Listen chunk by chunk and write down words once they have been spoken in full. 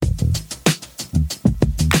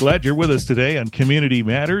Glad you're with us today on Community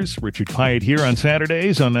Matters. Richard Pyatt here on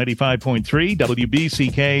Saturdays on 95.3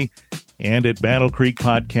 WBCK and at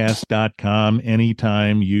battlecreekpodcast.com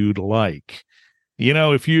anytime you'd like. You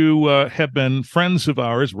know, if you have been friends of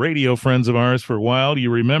ours, radio friends of ours for a while, you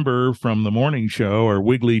remember from the morning show our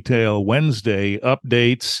Wiggly Tail Wednesday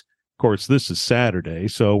updates. Of course, this is Saturday,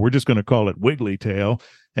 so we're just going to call it Wiggly Tail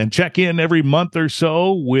and check in every month or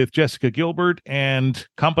so with Jessica Gilbert and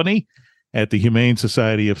company at the Humane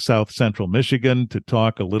Society of South Central Michigan to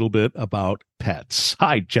talk a little bit about pets.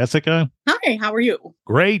 Hi, Jessica. Hi, how are you?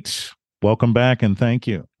 Great. Welcome back and thank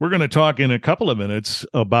you. We're going to talk in a couple of minutes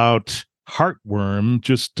about heartworm,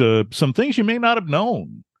 just some things you may not have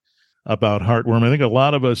known about heartworm. I think a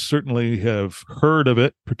lot of us certainly have heard of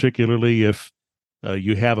it, particularly if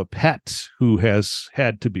you have a pet who has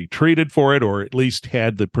had to be treated for it or at least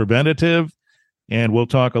had the preventative. And we'll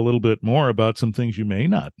talk a little bit more about some things you may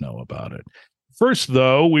not know about it. First,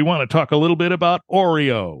 though, we want to talk a little bit about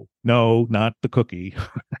Oreo. No, not the cookie.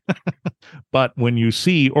 But when you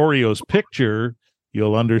see Oreo's picture,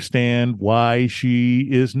 you'll understand why she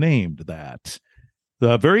is named that.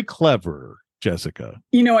 Very clever, Jessica.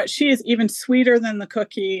 You know what? She is even sweeter than the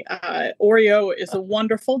cookie. Oreo is a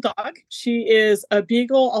wonderful dog. She is a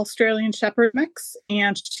Beagle Australian Shepherd mix,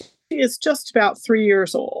 and she is just about 3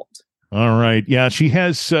 years old. All right. Yeah, she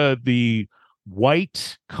has the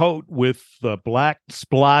white coat with the black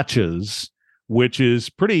splotches, which is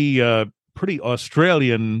pretty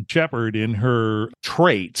Australian Shepherd in her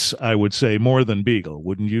traits, I would say, more than Beagle,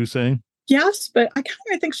 wouldn't you say? Yes, but I kind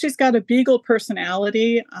of think she's got a Beagle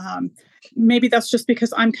personality. Maybe that's just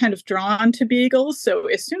because I'm kind of drawn to Beagles. So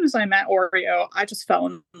as soon as I met Oreo, I just fell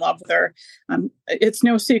in love with her. It's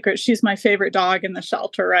no secret. She's my favorite dog in the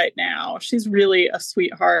shelter right now. She's really a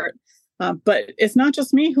sweetheart. But it's not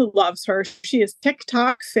just me who loves her. She is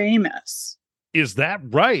TikTok famous. Is that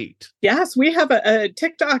right? Yes, we have a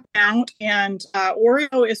TikTok account, and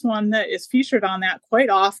Oreo is one that is featured on that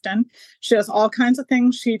quite often. She does all kinds of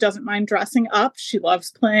things. She doesn't mind dressing up. She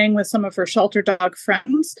loves playing with some of her shelter dog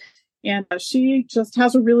friends, and she just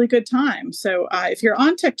has a really good time. So if you're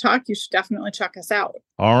on TikTok, you should definitely check us out.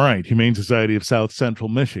 All right. Humane Society of South Central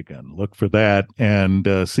Michigan. Look for that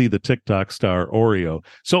and see the TikTok star Oreo.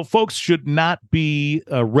 So folks should not be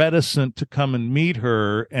reticent to come and meet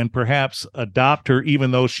her and perhaps adopt her, even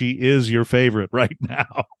though she is your favorite right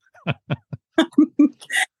now.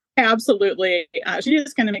 Absolutely. She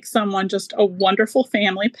is going to make someone just a wonderful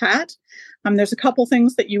family pet. There's a couple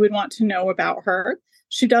things that you would want to know about her.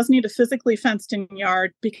 She does need a physically fenced-in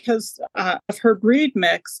yard because of her breed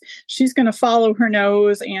mix. She's going to follow her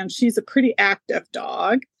nose, and she's a pretty active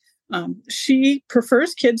dog. She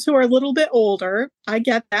prefers kids who are a little bit older. I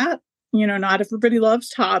get that. You know, not everybody loves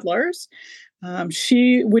toddlers.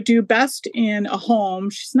 She would do best in a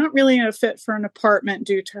home. She's not really a fit for an apartment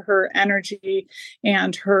due to her energy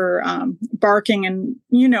and her barking. And,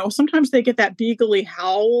 you know, sometimes they get that beagly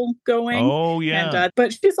howl going. Oh, yeah. And,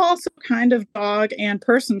 but she's also kind of dog and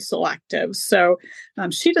person selective. So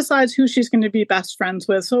she decides who she's going to be best friends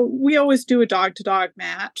with. So we always do a dog-to-dog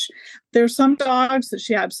match. There's some dogs that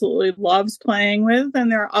she absolutely loves playing with,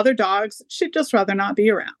 and there are other dogs that she'd just rather not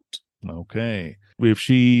be around. Okay. If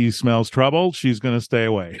she smells trouble, she's going to stay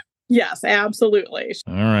away. Yes, absolutely.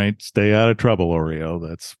 All right. Stay out of trouble, Oreo.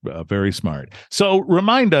 That's very smart. So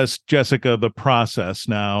remind us, Jessica, the process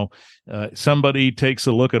now. Somebody takes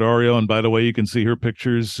a look at Oreo. And by the way, you can see her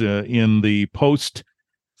pictures in the post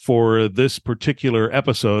for this particular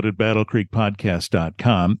episode at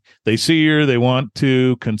battlecreekpodcast.com. They see her. They want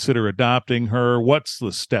to consider adopting her. What's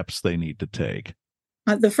the steps they need to take?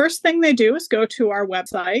 The first thing they do is go to our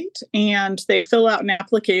website and they fill out an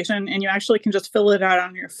application, and you actually can just fill it out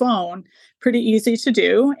on your phone. Pretty easy to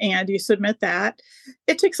do, and you submit that.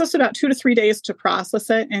 It takes us about 2 to 3 days to process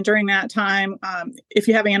it, and during that time, if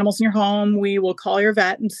you have animals in your home, we will call your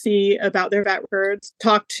vet and see about their vet records,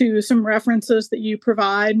 talk to some references that you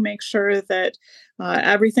provide, make sure that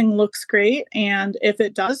everything looks great. And if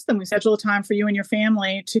it does, then we schedule a time for you and your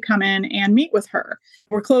family to come in and meet with her.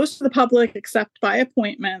 We're closed to the public except by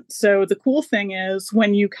appointment. So the cool thing is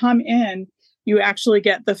when you come in, you actually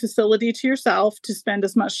get the facility to yourself to spend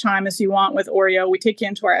as much time as you want with Oreo. We take you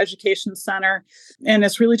into our education center, and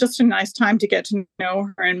it's really just a nice time to get to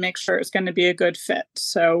know her and make sure it's going to be a good fit.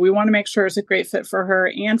 So we want to make sure it's a great fit for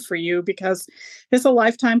her and for you because it's a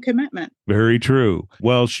lifetime commitment. Very true.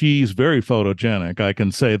 Well, she's very photogenic, I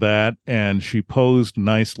can say that, and she posed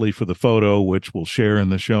nicely for the photo, which we'll share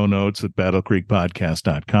in the show notes at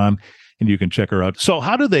battlecreekpodcast.com, and you can check her out. So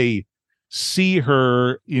how do they see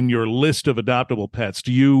her in your list of adoptable pets,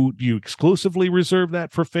 do you exclusively reserve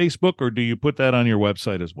that for Facebook, or do you put that on your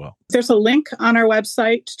website as well? There's a link on our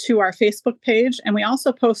website to our Facebook page, and we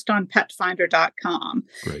also post on petfinder.com.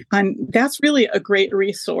 Great. And that's really a great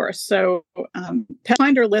resource. So Pet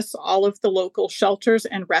Finder lists all of the local shelters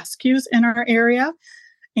and rescues in our area.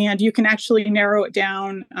 And you can actually narrow it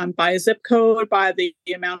down by zip code, by the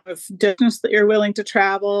amount of distance that you're willing to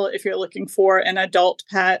travel. If you're looking for an adult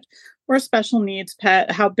pet or a special needs pet,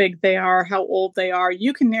 how big they are, how old they are,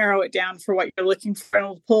 you can narrow it down for what you're looking for, and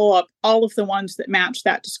it'll pull up all of the ones that match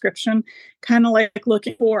that description, kind of like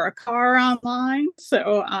looking for a car online.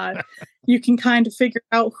 So you can kind of figure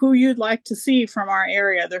out who you'd like to see from our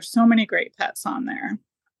area. There's so many great pets on there.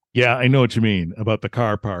 Yeah, I know what you mean about the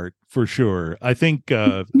car part, for sure. I think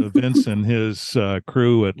Vince and his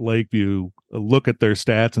crew at Lakeview look at their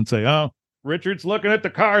stats and say, oh, Richard's looking at the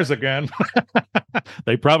cars again.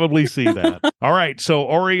 They probably see that. All right, so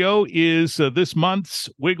Oreo is this month's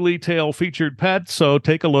Wiggly Tail featured pet, so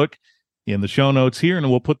take a look in the show notes here, and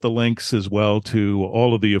we'll put the links as well to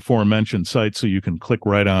all of the aforementioned sites so you can click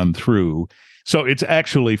right on through. So it's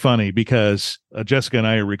actually funny because Jessica and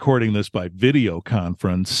I are recording this by video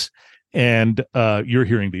conference, and you're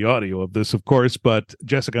hearing the audio of this, of course, but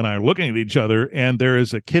Jessica and I are looking at each other, and there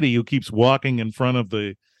is a kitty who keeps walking in front of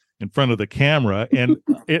the camera, and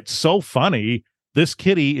it's so funny. This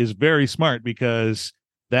kitty is very smart because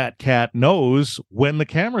that cat knows when the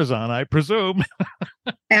camera's on, I presume.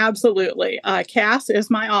 Absolutely. Cass is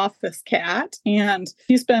my office cat, and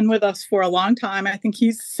he's been with us for a long time. I think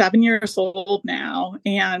he's 7 years old now,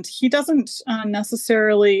 and he doesn't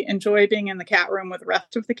necessarily enjoy being in the cat room with the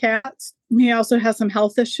rest of the cats. He also has some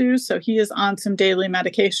health issues, so he is on some daily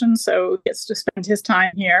medication, so he gets to spend his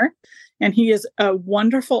time here. And he is a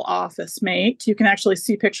wonderful office mate. You can actually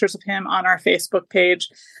see pictures of him on our Facebook page.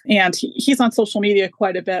 And he's on social media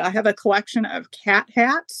quite a bit. I have a collection of cat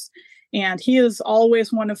hats, and he is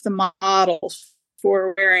always one of the models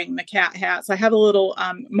for wearing the cat hats. I have a little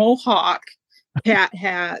mohawk cat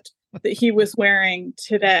hat that he was wearing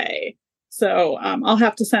today. So I'll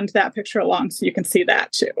have to send that picture along so you can see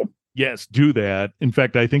that too. Yes, do that. In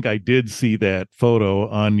fact, I think I did see that photo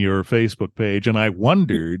on your Facebook page, and I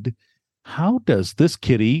wondered, how does this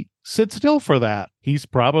kitty sit still for that? He's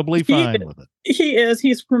probably fine with it. He is.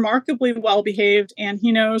 He's remarkably well behaved, and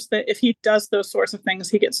he knows that if he does those sorts of things,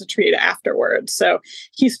 he gets a treat afterwards. So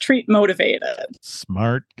he's treat motivated.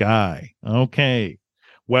 Smart guy. Okay.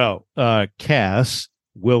 Well, Cass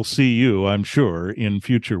will see you, I'm sure, in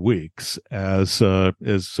future weeks as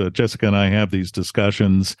Jessica and I have these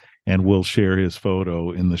discussions, and we'll share his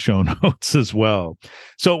photo in the show notes as well.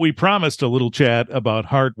 So we promised a little chat about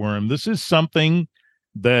heartworm. This is something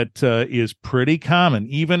that is pretty common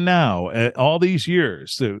even now. All these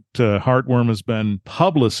years that heartworm has been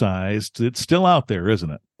publicized, it's still out there,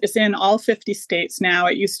 isn't it? It's in all 50 states now.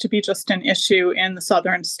 It used to be just an issue in the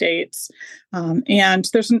southern states. And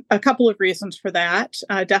there's a couple of reasons for that.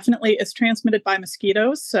 Definitely it's transmitted by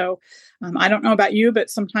mosquitoes. So I don't know about you, but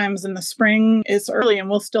sometimes in the spring it's early and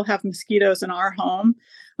we'll still have mosquitoes in our home.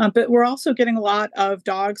 But we're also getting a lot of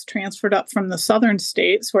dogs transferred up from the southern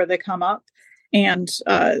states where they come up. And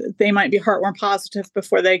they might be heartworm positive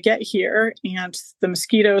before they get here, and the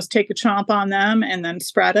mosquitoes take a chomp on them and then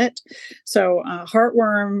spread it. So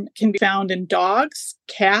heartworm can be found in dogs,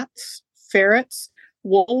 cats, ferrets,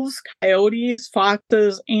 wolves, coyotes,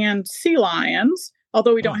 foxes, and sea lions,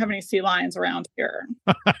 although we don't have any sea lions around here.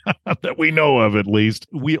 That we know of, at least.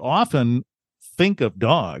 We often think of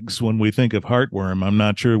dogs when we think of heartworm. I'm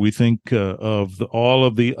not sure we think of all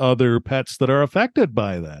of the other pets that are affected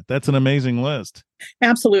by that. That's an amazing list.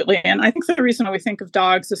 Absolutely. And I think the reason why we think of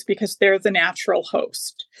dogs is because they're the natural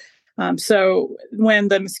host. So when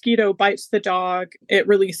the mosquito bites the dog, it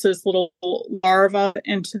releases little larvae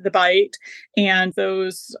into the bite, and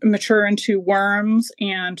those mature into worms,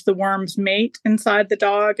 and the worms mate inside the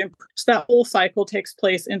dog. And so that whole cycle takes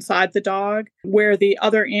place inside the dog, where the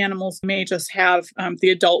other animals may just have the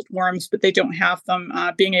adult worms, but they don't have them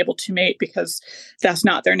being able to mate because that's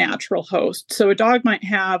not their natural host. So a dog might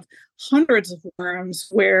have hundreds of worms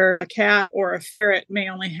where a cat or a ferret may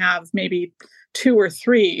only have maybe 2 or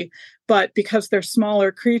 3, but because they're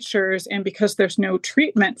smaller creatures and because there's no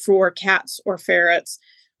treatment for cats or ferrets,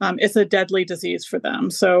 it's a deadly disease for them.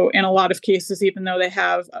 So in a lot of cases, even though they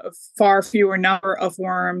have a far fewer number of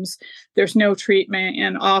worms, there's no treatment,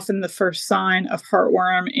 and often the first sign of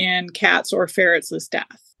heartworm in cats or ferrets is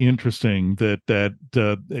death. Interesting.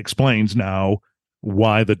 That explains now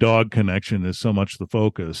why the dog connection is so much the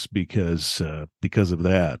focus, because of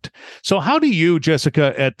that. So how do you,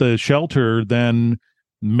 Jessica, at the shelter then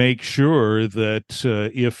make sure that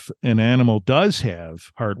if an animal does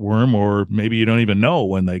have heartworm, or maybe you don't even know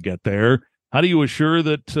when they get there, how do you assure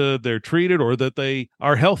that they're treated or that they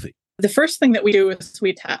are healthy? The first thing that we do is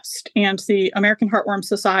we test, and the American Heartworm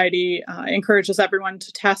Society encourages everyone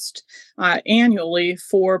to test annually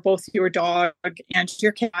for both your dog and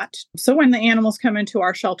your cat. So when the animals come into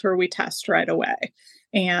our shelter, we test right away.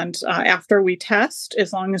 And after we test,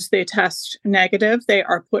 as long as they test negative, they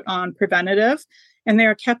are put on preventative, and they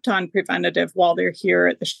are kept on preventative while they're here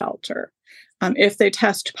at the shelter. If they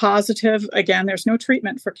test positive, again, there's no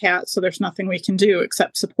treatment for cats, so there's nothing we can do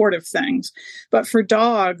except supportive things. But for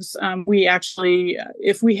dogs, we actually,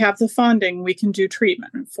 if we have the funding, we can do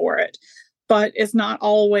treatment for it. But it's not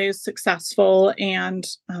always successful. And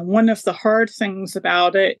one of the hard things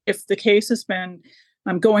about it, if the case has been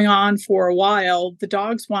going on for a while, the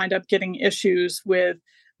dogs wind up getting issues with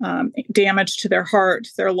damage to their heart,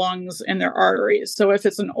 their lungs, and their arteries. So if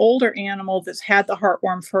it's an older animal that's had the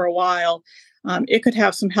heartworm for a while, it could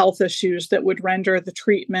have some health issues that would render the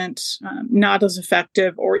treatment not as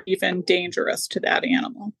effective or even dangerous to that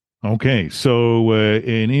animal. Okay, so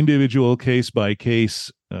an individual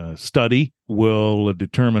case-by-case study will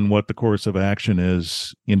determine what the course of action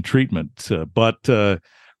is in treatment.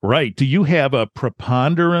 Right, do you have a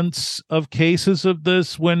preponderance of cases of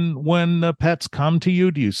this when pets come to you?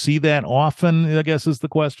 Do you see that often, I guess is the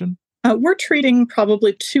question? We're treating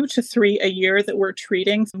probably 2 to 3 a year that we're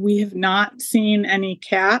treating. We have not seen any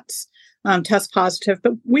cats test positive,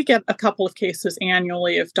 but we get a couple of cases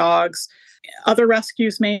annually of dogs. Other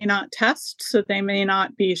rescues may not test, so they may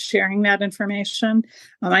not be sharing that information.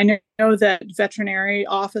 I know that veterinary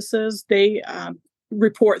offices, they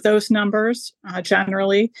report those numbers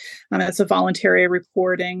generally. It's a voluntary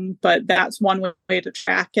reporting, but that's one way to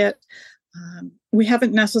track it. We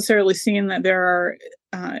haven't necessarily seen that there are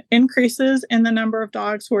increases in the number of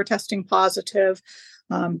dogs who are testing positive,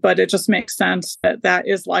 but it just makes sense that that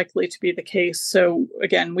is likely to be the case. So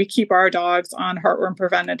again, we keep our dogs on heartworm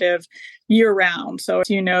preventative year round. So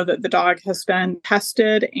you know that the dog has been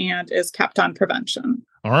tested and is kept on prevention.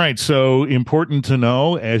 All right. So important to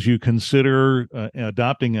know as you consider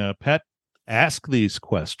adopting a pet, ask these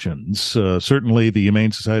questions. Certainly the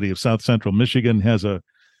Humane Society of South Central Michigan has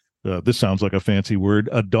this sounds like a fancy word,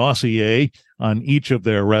 a dossier on each of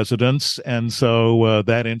their residents. And so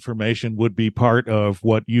that information would be part of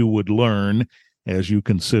what you would learn as you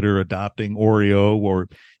consider adopting Oreo or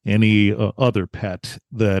any other pet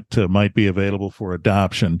that might be available for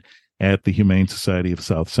adoption at the Humane Society of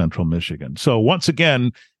South Central Michigan. So once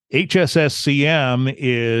again, HSSCM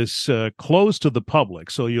is closed to the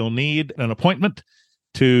public, so you'll need an appointment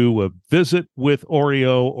to visit with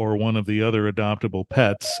Oreo or one of the other adoptable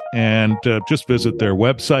pets, and just visit their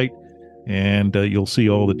website, and you'll see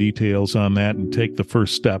all the details on that and take the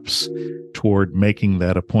first steps toward making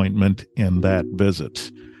that appointment and that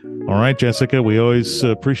visit. All right, Jessica, we always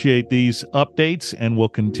appreciate these updates, and we'll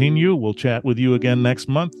continue. We'll chat with you again next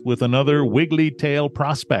month with another Wiggly Tail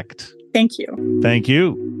prospect. Thank you. Thank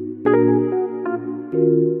you.